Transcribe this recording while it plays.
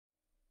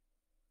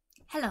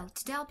Hello,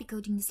 today I'll be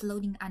coding this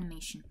loading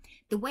animation.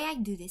 The way I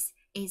do this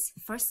is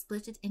first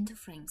split it into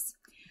frames.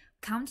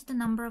 Count the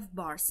number of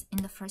bars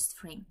in the first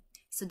frame.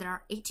 So there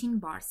are 18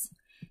 bars.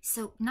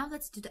 So now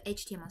let's do the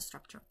HTML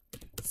structure.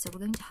 So we're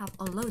going to have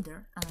a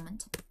loader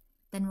element.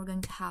 Then we're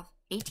going to have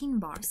 18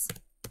 bars.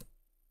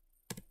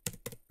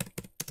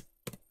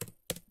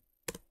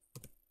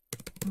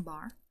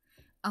 Bar.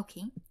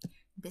 Okay,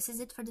 this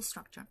is it for the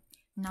structure.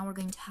 Now we're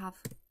going to have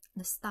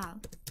the style.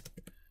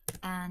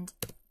 And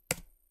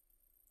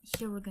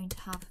here we're going to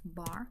have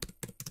bar,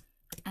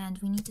 and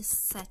we need to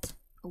set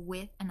a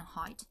width and a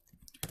height.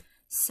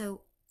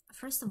 So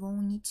first of all,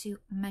 we need to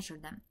measure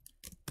them.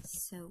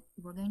 So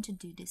we're going to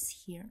do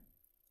this here.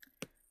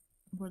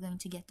 We're going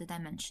to get the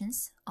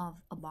dimensions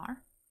of a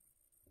bar.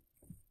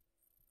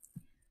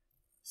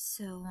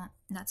 So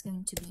that's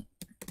going to be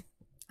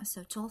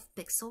 12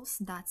 pixels,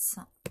 that's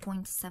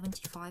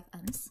 0.75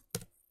 ems,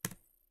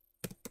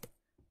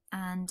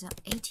 and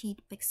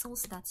 88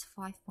 pixels, that's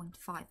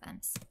 5.5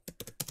 ems.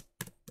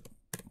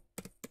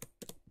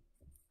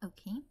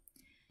 Okay,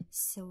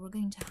 so we're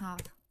going to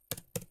have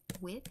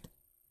width,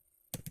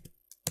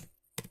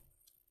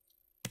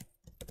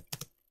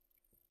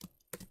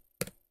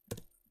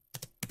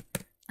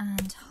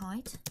 and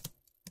height,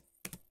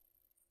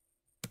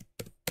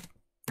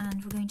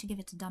 and we're going to give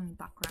it a dummy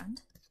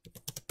background.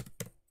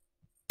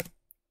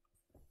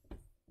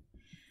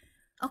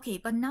 Okay,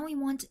 but now we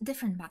want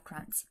different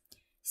backgrounds.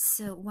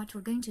 So what we're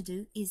going to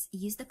do is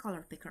use the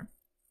color picker,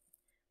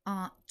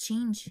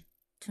 change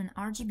to an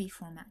RGB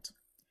format,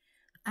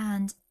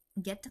 and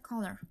get the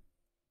color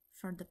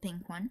for the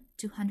pink one,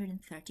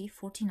 230,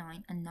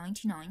 49, and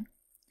 99,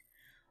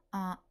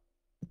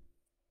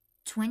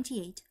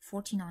 28,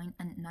 49,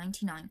 and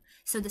 99.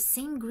 So the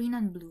same green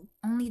and blue,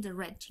 only the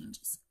red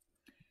changes.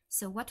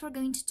 So what we're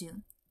going to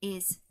do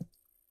is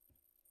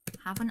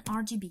have an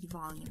RGB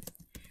value.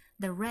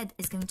 The red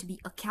is going to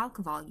be a calc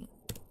value.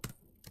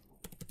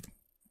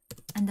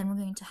 And then we're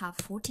going to have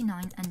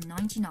 49 and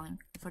 99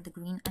 for the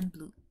green and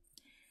blue.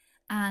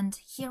 And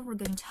here we're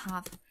going to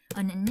have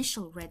an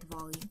initial red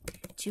value,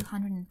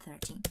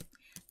 230,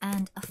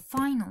 and a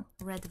final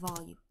red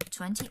value,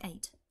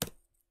 28.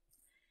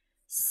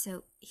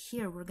 So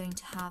here we're going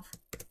to have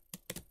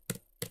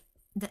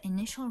the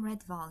initial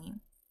red value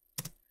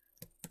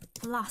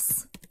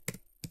plus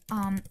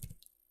a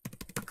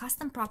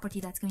custom property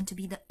that's going to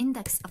be the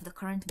index of the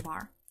current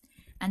bar.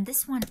 And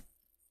this one,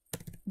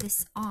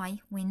 this I,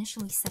 we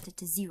initially set it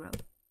to 0.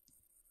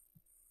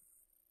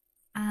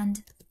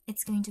 And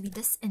it's going to be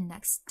this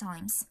index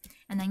times,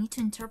 and I need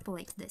to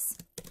interpolate this.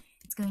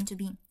 It's going to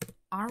be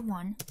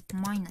R1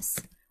 minus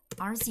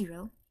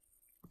R0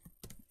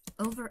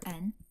 over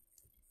n.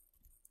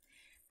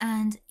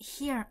 And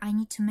here I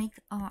need to make,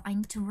 I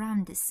need to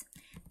round this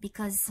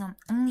because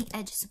only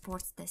Edge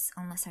supports this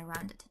unless I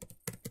round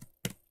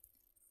it.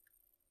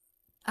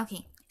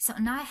 Okay, so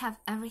now I have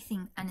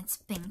everything and it's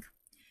pink.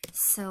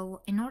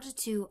 So in order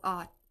to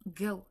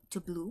go to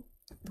blue,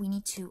 we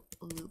need to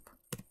loop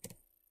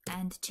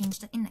and change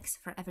the index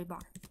for every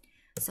bar.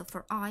 So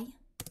for I,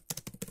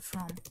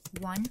 from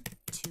 1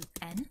 to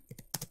n,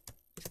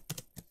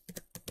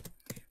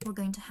 we're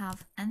going to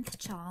have nth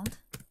child,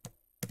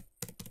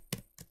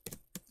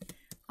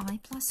 I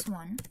plus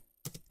 1,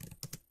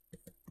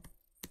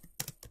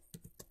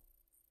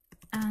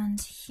 and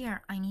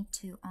here I need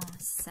to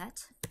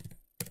set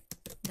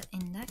the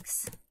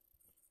index.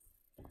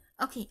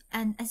 Okay,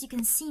 and as you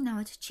can see now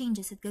it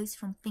changes, it goes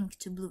from pink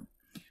to blue.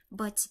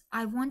 But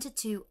I wanted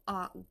to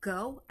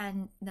go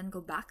and then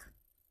go back.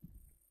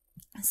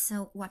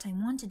 So what I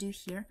want to do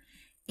here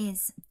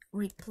is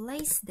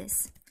replace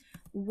this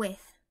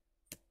with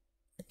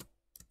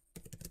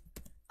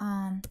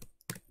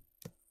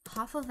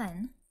half of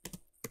n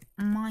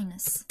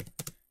minus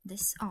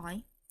this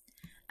I,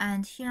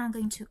 and here I'm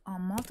going to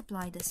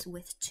multiply this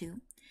with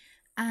 2,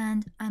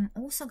 and I'm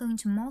also going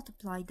to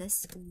multiply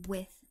this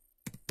with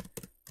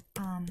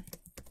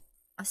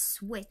a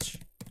switch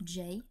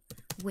j,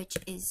 which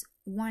is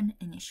 1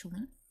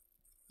 initially,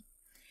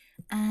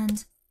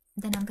 and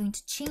then I'm going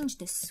to change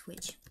this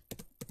switch.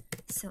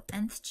 So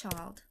nth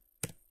child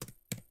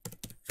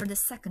for the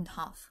second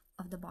half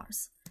of the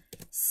bars.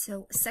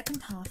 So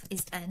second half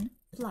is n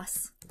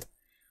plus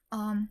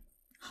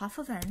half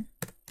of n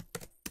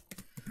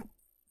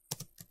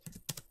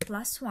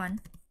plus 1,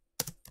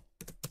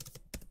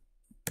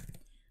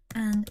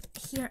 and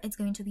here it's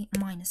going to be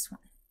minus 1,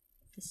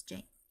 this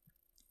j.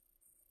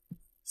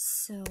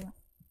 So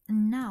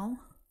now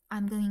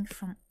I'm going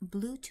from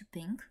blue to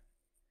pink,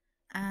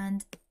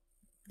 and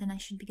then I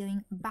should be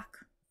going back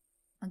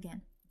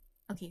again.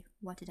 Okay,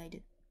 what did I do?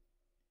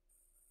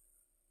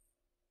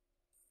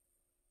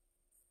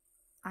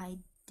 I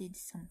did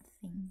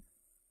something.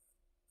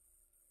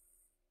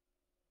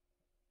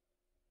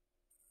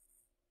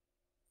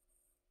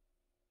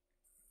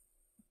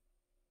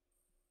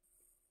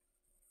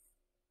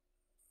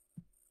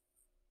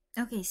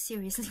 Okay,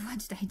 seriously, what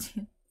did I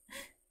do?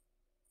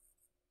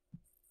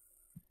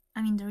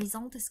 I mean, the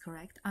result is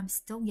correct. I'm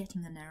still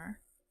getting an error.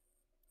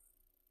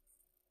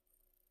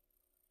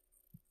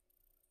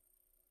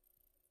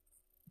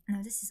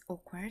 Now this is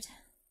awkward.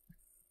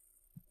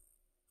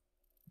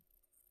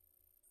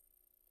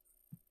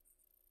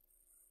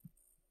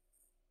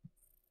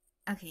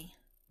 Okay,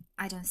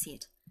 I don't see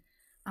it.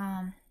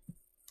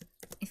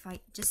 If I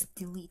just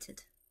delete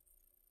it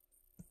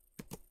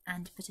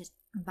and put it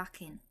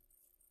back in.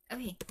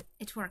 Okay,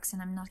 it works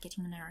and I'm not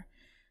getting an error.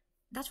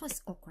 That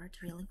was awkward,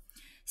 really.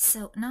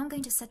 So now I'm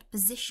going to set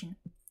position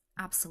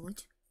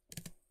absolute.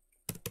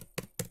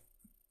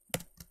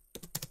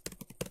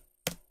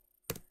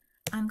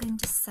 I'm going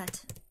to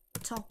set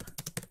top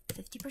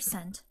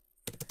 50%,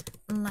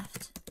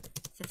 left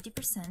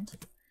 50%.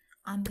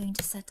 I'm going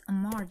to set a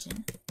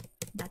margin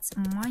that's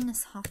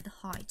minus half the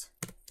height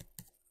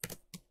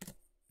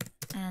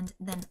and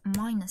then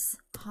minus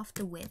half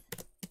the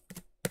width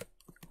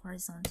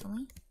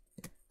horizontally.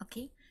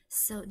 Okay,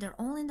 so they're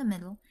all in the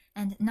middle,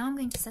 and now I'm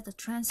going to set a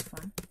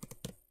transform.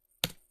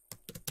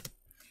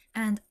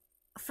 And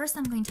first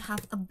I'm going to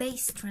have a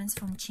base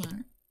transform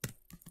chain.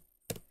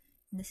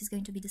 This is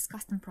going to be this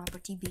custom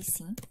property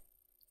BC.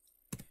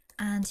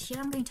 And here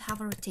I'm going to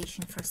have a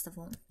rotation first of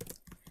all.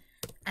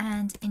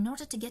 And in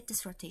order to get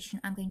this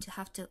rotation, I'm going to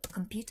have to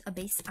compute a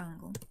base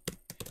angle.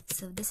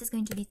 So this is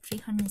going to be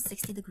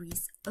 360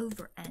 degrees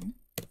over n.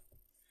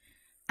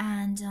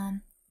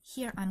 And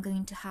here I'm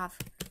going to have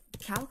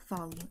calc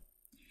value.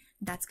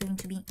 That's going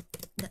to be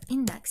the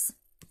index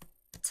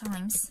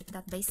times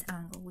that base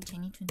angle, which I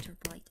need to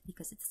interpolate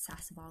because it's a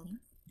SAS value.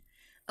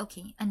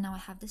 Okay, and now I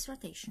have this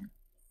rotation.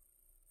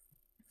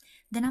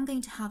 Then I'm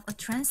going to have a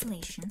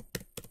translation,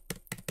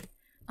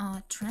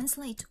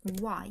 translate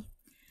y,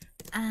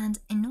 and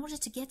in order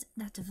to get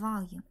that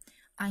value,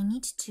 I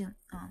need to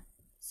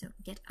so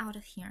get out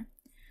of here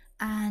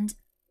and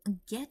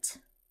get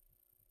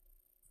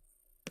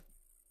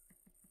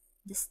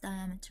this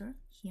diameter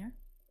here.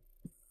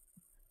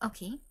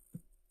 Okay,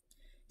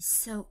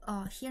 so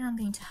here I'm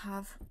going to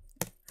have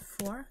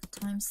 4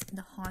 times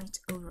the height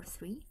over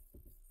 3.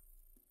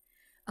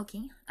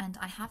 Okay, and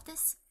I have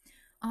this.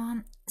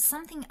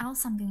 Something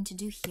else I'm going to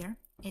do here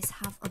is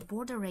have a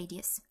border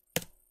radius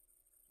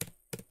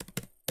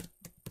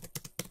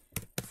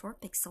 4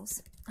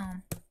 pixels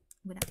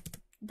without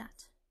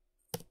that.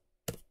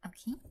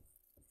 Okay,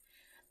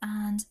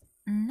 and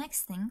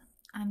next thing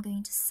I'm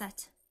going to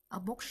set a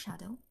box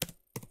shadow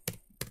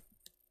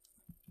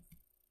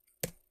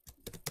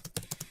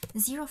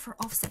 0 for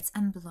offsets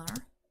and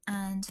blur,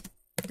 and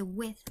the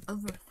width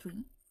over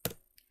 3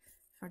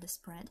 for the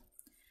spread,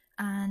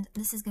 and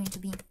this is going to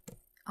be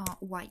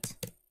white.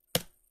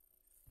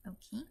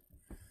 Okay,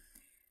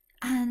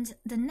 and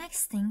the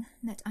next thing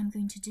that I'm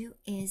going to do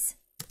is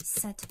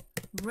set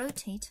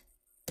rotate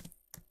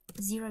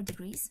 0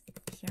 degrees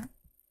here,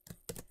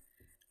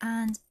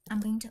 and I'm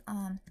going to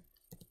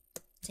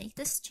take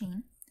this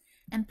chain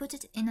and put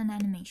it in an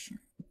animation.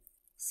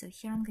 So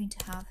here I'm going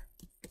to have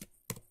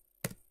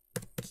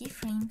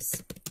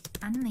keyframes,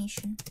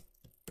 animation,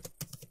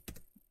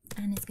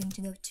 and it's going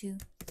to go to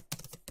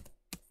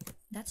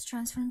that's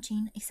transform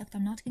chain, except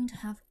I'm not going to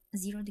have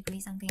 0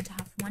 degrees, I'm going to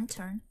have 1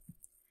 turn,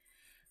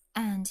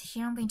 and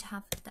here I'm going to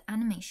have the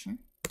animation.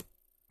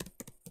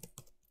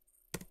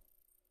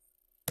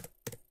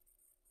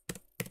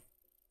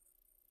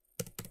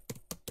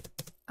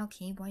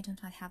 Okay, why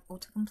don't I have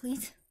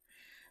autocomplete?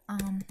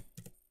 And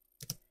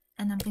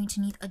I'm going to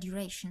need a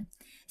duration.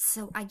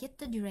 So I get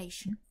the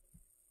duration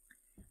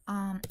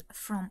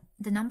from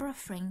the number of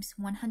frames,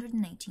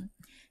 180,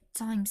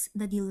 times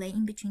the delay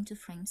in between 2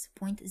 frames,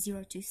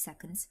 0.02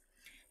 seconds.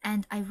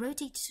 And I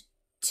rotate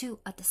 2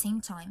 at the same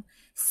time,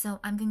 so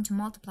I'm going to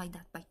multiply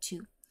that by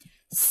 2.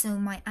 So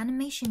my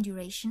animation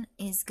duration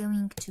is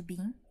going to be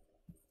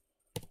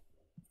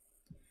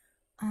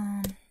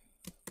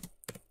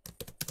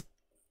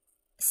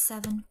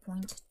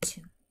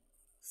 7.2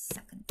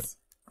 seconds.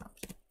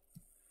 Okay,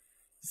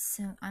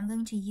 so I'm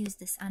going to use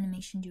this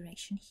animation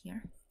duration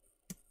here.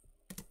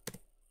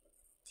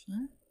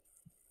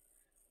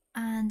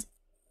 And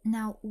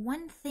now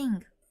one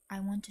thing I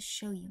want to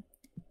show you,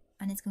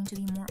 and it's going to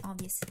be more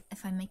obvious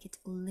if I make it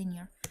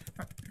linear,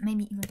 or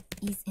maybe even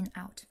ease in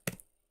out.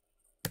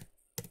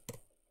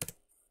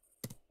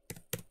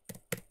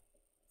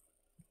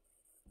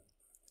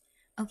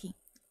 Okay,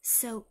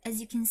 so as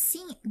you can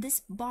see,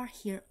 this bar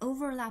here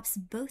overlaps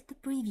both the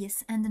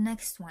previous and the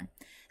next one,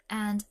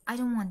 and I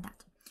don't want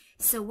that.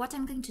 So what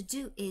I'm going to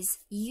do is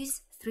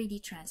use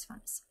 3D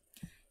transforms.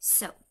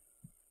 So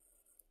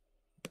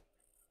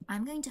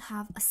I'm going to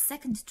have a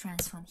second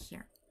transform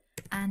here,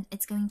 and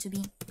it's going to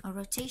be a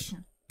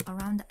rotation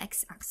around the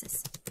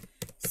x-axis.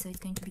 So it's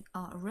going to be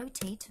a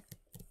rotate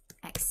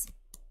x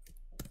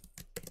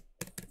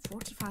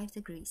 45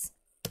 degrees,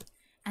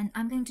 and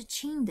I'm going to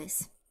chain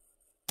this,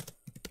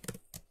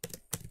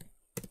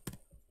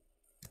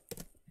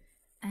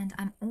 and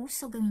I'm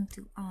also going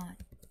to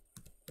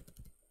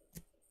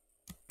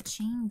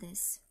chain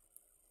this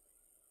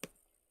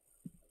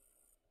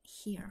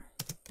here.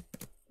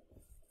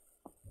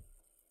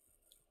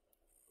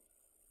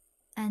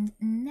 And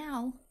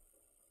now,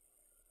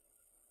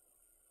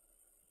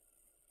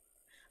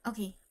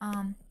 okay,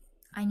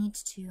 I need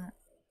to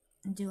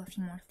do a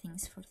few more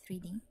things for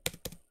 3D.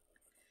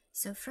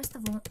 So first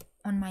of all,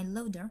 on my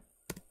loader,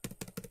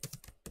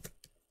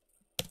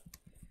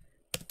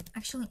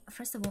 actually,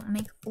 first of all,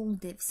 make all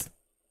divs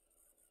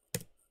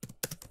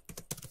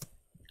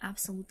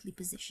absolutely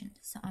positioned.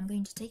 So I'm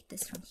going to take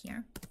this from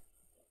here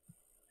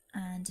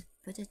and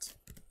put it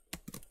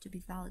to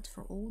be valid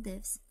for all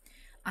divs.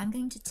 I'm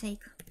going to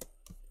take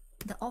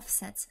the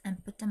offsets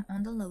and put them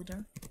on the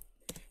loader,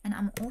 and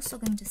I'm also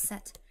going to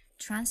set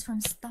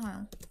transform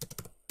style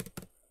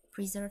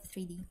preserve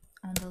 3D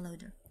on the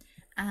loader.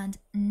 And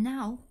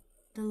now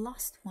the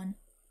last one,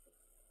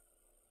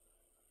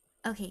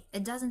 okay,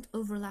 it doesn't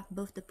overlap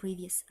both the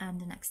previous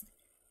and the next.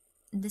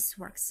 This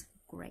works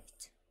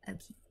great.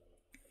 Okay,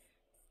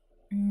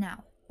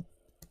 now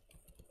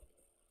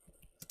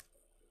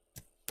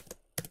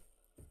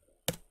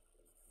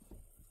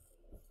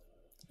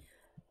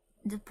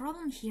the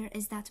problem here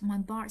is that my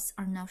bars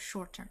are now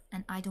shorter,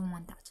 and I don't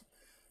want that.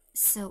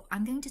 So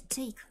I'm going to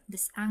take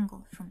this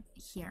angle from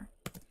here,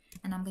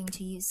 and I'm going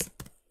to use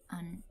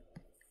an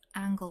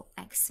angle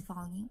X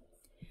value,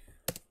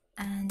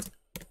 and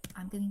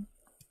I'm going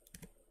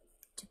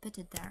to put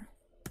it there,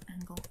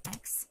 angle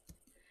X,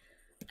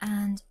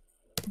 and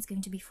it's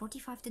going to be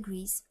 45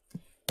 degrees.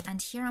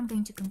 And here I'm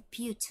going to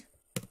compute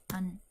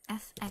an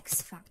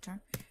fx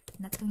factor, and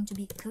that's going to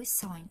be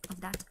cosine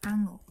of that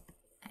angle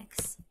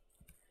X.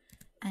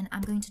 And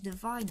I'm going to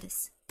divide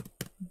this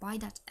by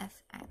that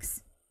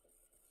fx.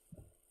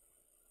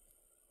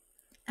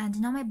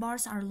 And now my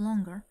bars are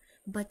longer,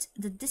 but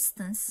the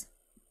distance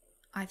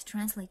I've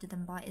translated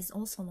them by is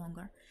also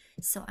longer.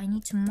 So I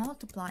need to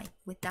multiply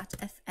with that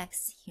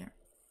fx here.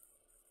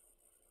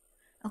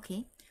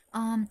 Okay,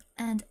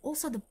 and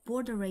also the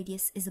border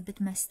radius is a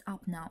bit messed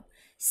up now.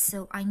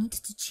 So I need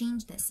to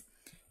change this.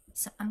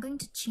 So I'm going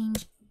to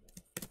change,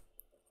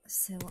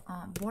 so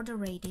border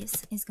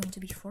radius is going to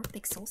be 4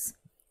 pixels.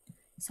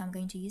 So I'm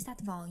going to use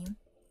that value,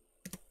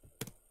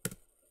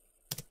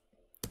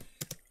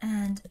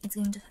 and it's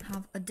going to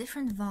have a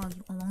different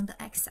value along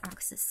the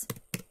x-axis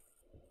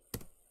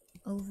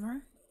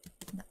over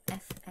the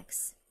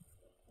fx,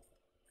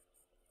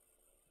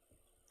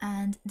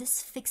 and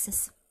this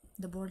fixes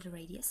the border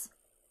radius.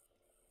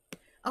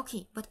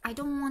 Okay, but I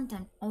don't want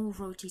them all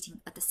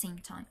rotating at the same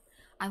time.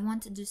 I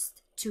want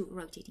just 2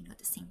 rotating at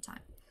the same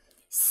time.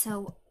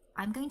 So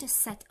I'm going to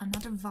set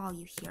another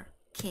value here,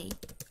 k,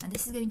 and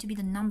this is going to be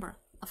the number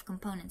of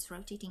components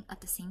rotating at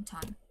the same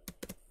time.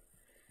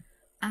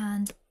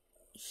 And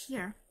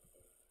here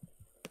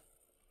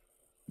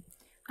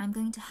I'm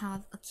going to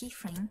have a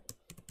keyframe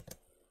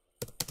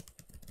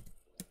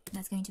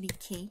that's going to be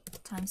k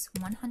times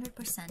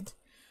 100%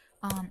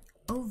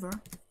 over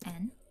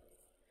n.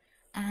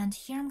 And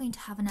here I'm going to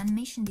have an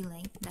animation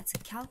delay that's a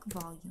calc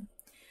value,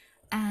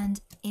 and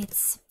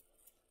it's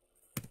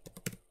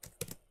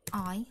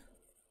I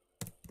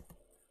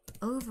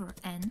over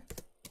n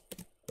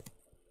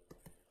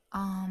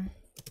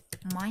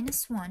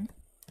minus 1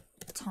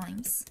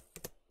 times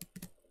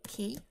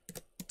k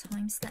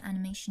times the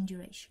animation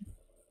duration.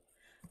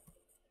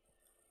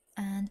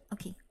 And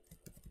okay,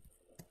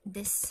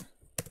 this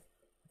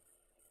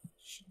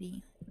should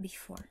be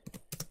before,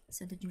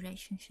 so the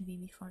duration should be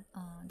before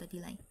the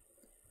delay.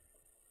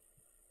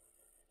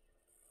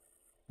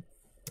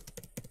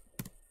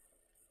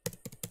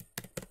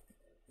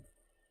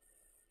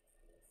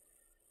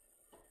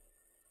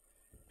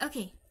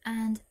 Okay,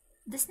 and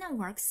this now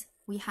works.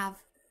 We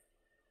have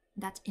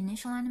that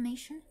initial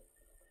animation,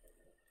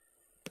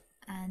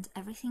 and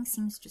everything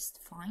seems just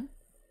fine.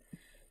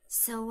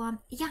 So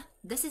yeah,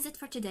 this is it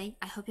for today.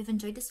 I hope you've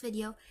enjoyed this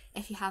video.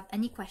 If you have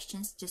any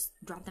questions, just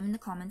drop them in the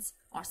comments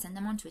or send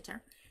them on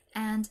Twitter.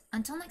 And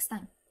until next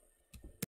time.